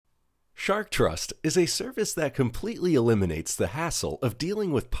SharkTrust is a service that completely eliminates the hassle of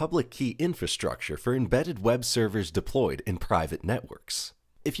dealing with public key infrastructure for embedded web servers deployed in private networks.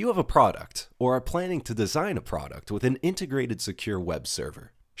 If you have a product or are planning to design a product with an integrated secure web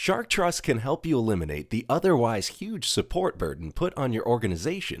server, SharkTrust can help you eliminate the otherwise huge support burden put on your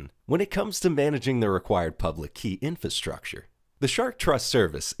organization when it comes to managing the required public key infrastructure. The SharkTrust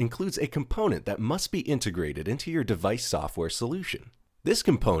service includes a component that must be integrated into your device software solution. This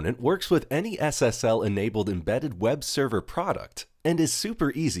component works with any SSL-enabled embedded web server product and is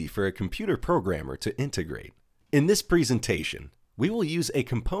super easy for a computer programmer to integrate. In this presentation, we will use a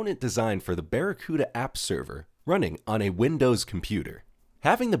component designed for the Barracuda App Server running on a Windows computer.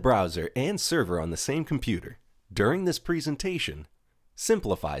 Having the browser and server on the same computer during this presentation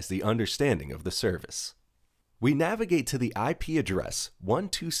simplifies the understanding of the service. We navigate to the IP address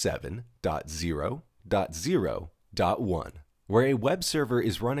 127.0.0.1, where a web server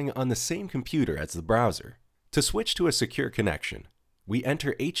is running on the same computer as the browser. To switch to a secure connection, we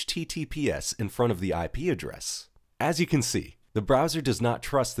enter HTTPS in front of the IP address. As you can see, the browser does not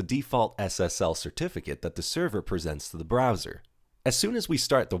trust the default SSL certificate that the server presents to the browser. As soon as we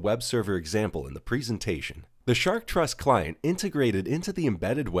start the web server example in the presentation, the SharkTrust client integrated into the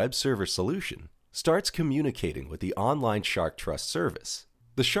embedded web server solution starts communicating with the online SharkTrust service.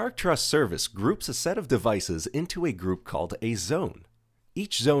 The SharkTrust service groups a set of devices into a group called a zone.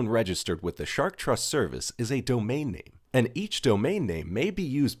 Each zone registered with the SharkTrust service is a domain name, and each domain name may be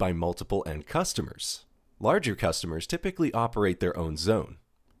used by multiple end customers. Larger customers typically operate their own zone.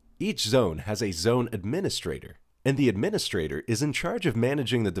 Each zone has a zone administrator, and the administrator is in charge of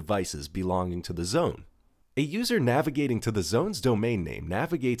managing the devices belonging to the zone. A user navigating to the zone's domain name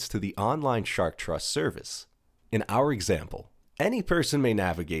navigates to the online SharkTrust service. In our example, any person may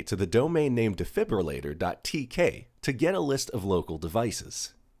navigate to the domain name defibrillator.tk to get a list of local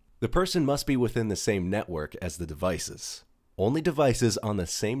devices. The person must be within the same network as the devices. Only devices on the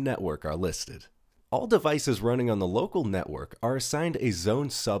same network are listed. All devices running on the local network are assigned a zone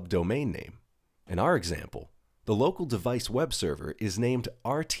subdomain name. In our example, the local device web server is named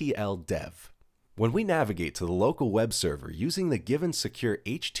RTL-dev. When we navigate to the local web server using the given secure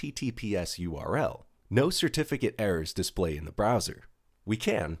HTTPS URL, no certificate errors display in the browser. We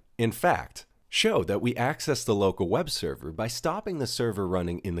can, in fact, show that we access the local web server by stopping the server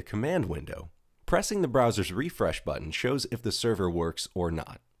running in the command window. Pressing the browser's refresh button shows if the server works or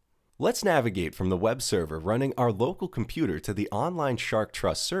not. Let's navigate from the web server running our local computer to the online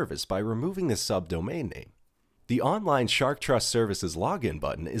SharkTrust service by removing the subdomain name. The online SharkTrust service's login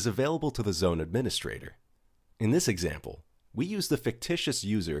button is available to the zone administrator. In this example, we use the fictitious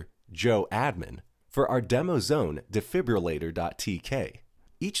user joeadmin for our demo zone defibrillator.tk.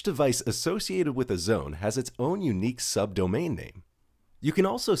 Each device associated with a zone has its own unique subdomain name. You can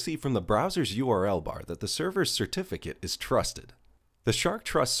also see from the browser's URL bar that the server's certificate is trusted. The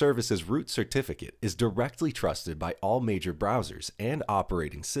SharkTrust service's root certificate is directly trusted by all major browsers and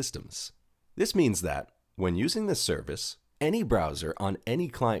operating systems. This means that, when using this service, any browser on any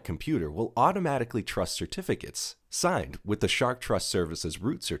client computer will automatically trust certificates signed with the SharkTrust service's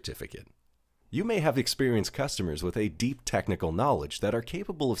root certificate. You may have experienced customers with a deep technical knowledge that are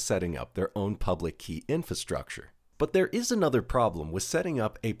capable of setting up their own public key infrastructure. But there is another problem with setting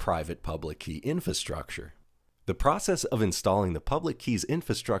up a private public key infrastructure: the process of installing the public key's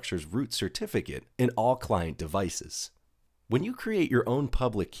infrastructure's root certificate in all client devices. When you create your own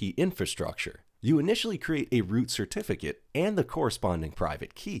public key infrastructure, you initially create a root certificate and the corresponding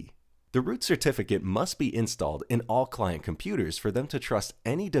private key. The root certificate must be installed in all client computers for them to trust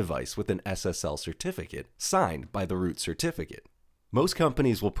any device with an SSL certificate signed by the root certificate. Most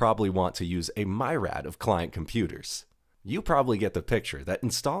companies will probably want to use a myriad of client computers. You probably get the picture that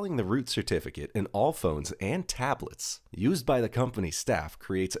installing the root certificate in all phones and tablets used by the company's staff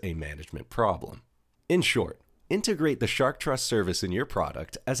creates a management problem. In short, integrate the SharkTrust service in your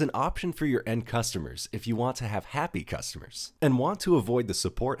product as an option for your end customers if you want to have happy customers and want to avoid the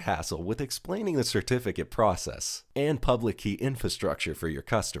support hassle with explaining the certificate process and public key infrastructure for your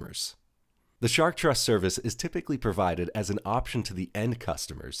customers. The SharkTrust service is typically provided as an option to the end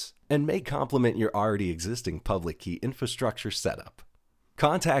customers and may complement your already existing public key infrastructure setup.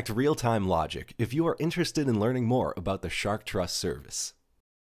 Contact Real Time Logic if you are interested in learning more about the SharkTrust service.